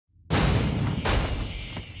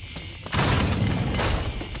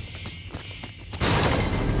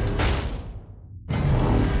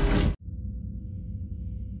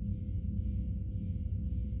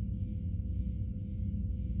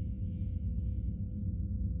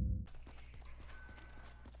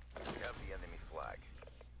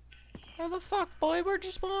How the fuck, boy? Where'd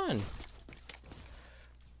you spawn?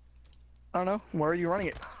 I don't know. Where are you running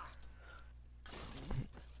it?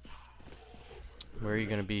 Where are you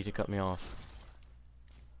gonna be to cut me off?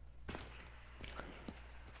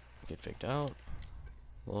 Get faked out.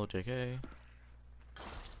 Lol, JK.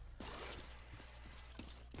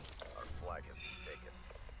 Our flag has been taken.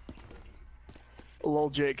 A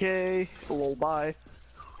little JK. A little bye.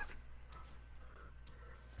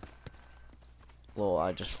 Lol,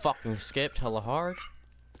 I just fucking skipped hella hard.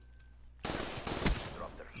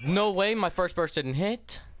 No way, my first burst didn't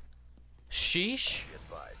hit. Sheesh.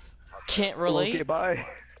 Can't relate. Okay, bye.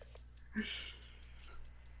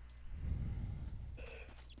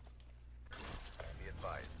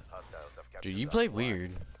 Dude, you play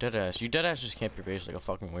weird. Deadass. You deadass just camp your base like a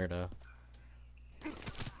fucking weirdo.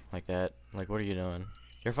 Like that. Like, what are you doing?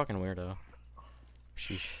 You're a fucking weirdo.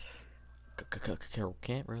 Sheesh.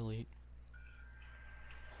 Can't relate.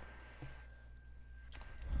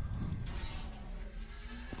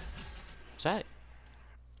 What's that?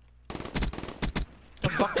 What the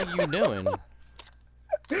fuck are you doing?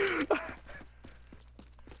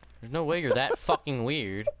 There's no way you're that fucking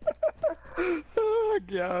weird. Oh my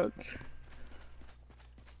god.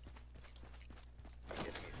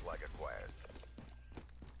 Enemy flag acquired.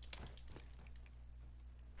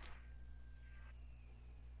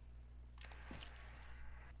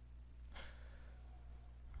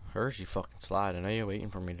 Where's you fucking slide? I know you're waiting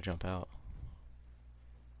for me to jump out.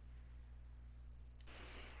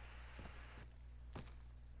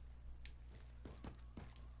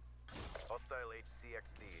 Hostile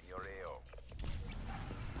HCXD in your AO.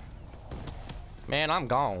 Man, I'm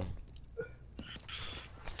gone.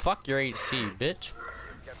 Fuck your HC, bitch.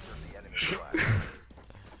 We've captured the enemy flag.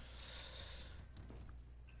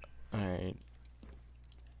 Alright.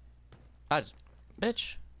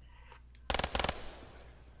 Bitch.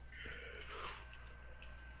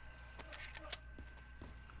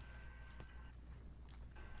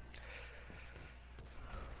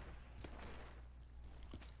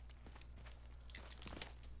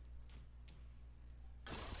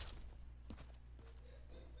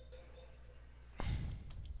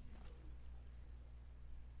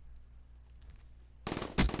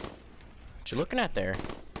 What you looking at there?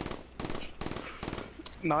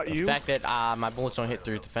 Not The you. fact that my bullets don't hit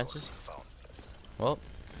through the fences. Well,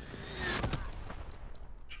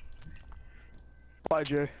 Bye,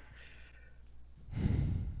 Jay.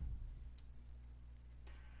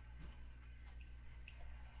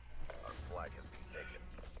 Our flag has been taken.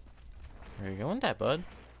 where you going, that bud?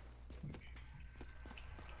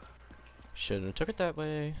 Shouldn't have took it that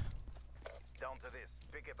way. It's down to this.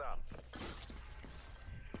 Pick it up.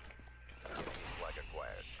 Enemy flag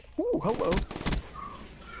acquired. Ooh, hello.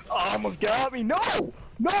 Oh, almost got me. No!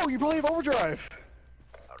 No, you probably have overdrive.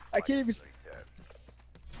 Our I flag can't even. is returned.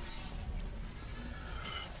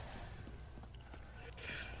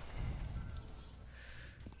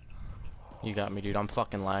 You got me, dude. I'm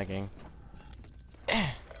fucking lagging.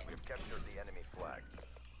 We've captured the enemy flag.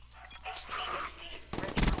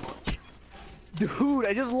 Dude,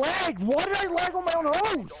 I just lagged. Why did I lag on my own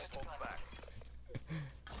host? Don't hold back.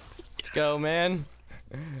 Let's go, man.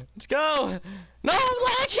 Let's go. No, I'm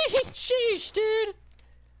lagging. Sheesh, dude.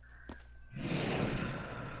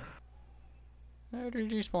 Where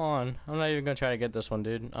did you spawn? I'm not even gonna try to get this one,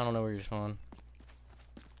 dude. I don't know where you spawn.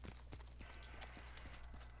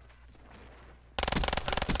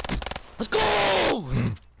 Let's go!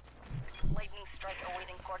 Lightning strike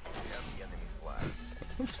awaiting coordinates. We have the enemy flag.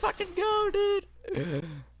 Let's fucking go, dude.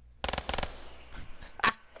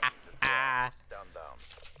 Stand down.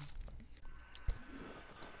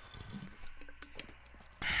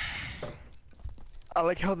 I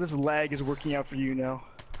like how this lag is working out for you now.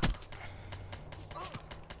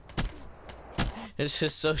 It's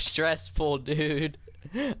just so stressful, dude.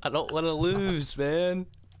 I don't want to lose, man.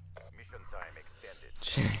 Mission time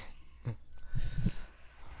extended.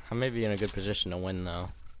 I may be in a good position to win, though.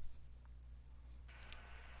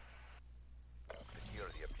 Secure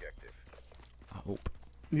the objective. I hope.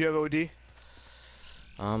 You have OD?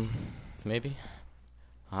 Maybe.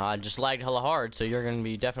 I just lagged hella hard, so you're gonna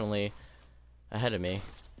be definitely ahead of me.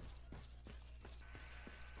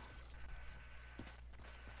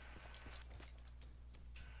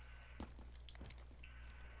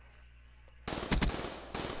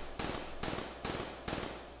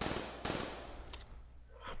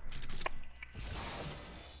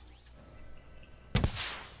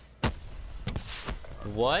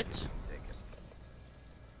 What? Taken.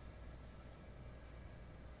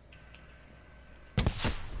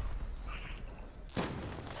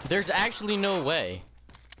 There's actually no way.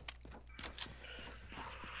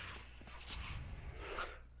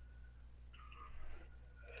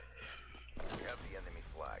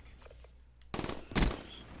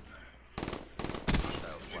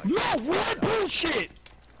 No, what bullshit?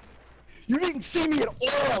 You didn't see me at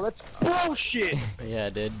all. That's bullshit. Yeah, I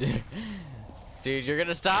did. Dude, you're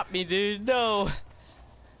gonna stop me, dude. No.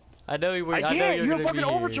 I know you were. I know can't. you're You're gonna fucking be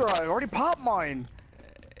here. overdrive. I already popped mine.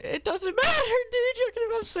 It doesn't matter,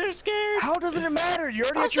 dude. I'm so scared. How doesn't it matter? You're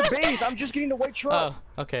already I'm at your so base. scared. I'm just getting the white truck.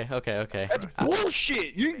 Oh, okay. That's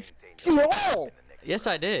bullshit. You didn't see me at all. Yes,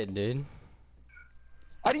 I did, dude.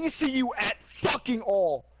 I didn't see you at fucking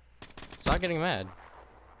all. Stop getting mad.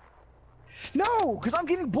 No, because I'm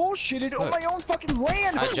getting bullshitted on Look. my own fucking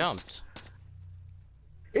land. I jumped.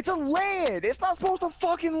 It's a land. It's not supposed to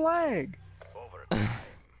fucking lag. Over.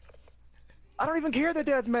 I don't even care that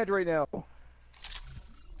Dad's mad right now.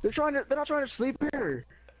 They're not trying to sleep here.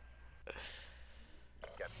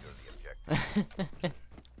 Capture the objective.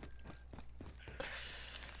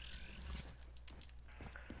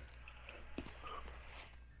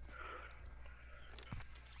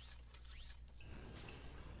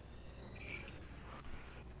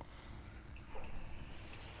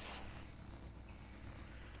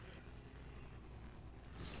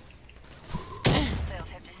 Cells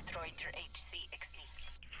have destroyed your HCXD.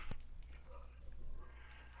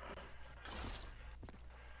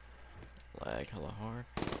 Lag hella hard.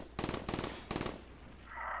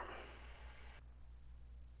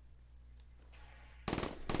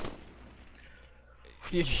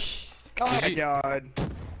 Oh my god.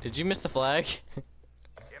 Did you miss the flag?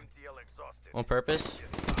 MTL exhausted. On purpose?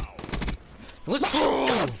 Yes, now. Let's go!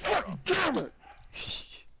 Damn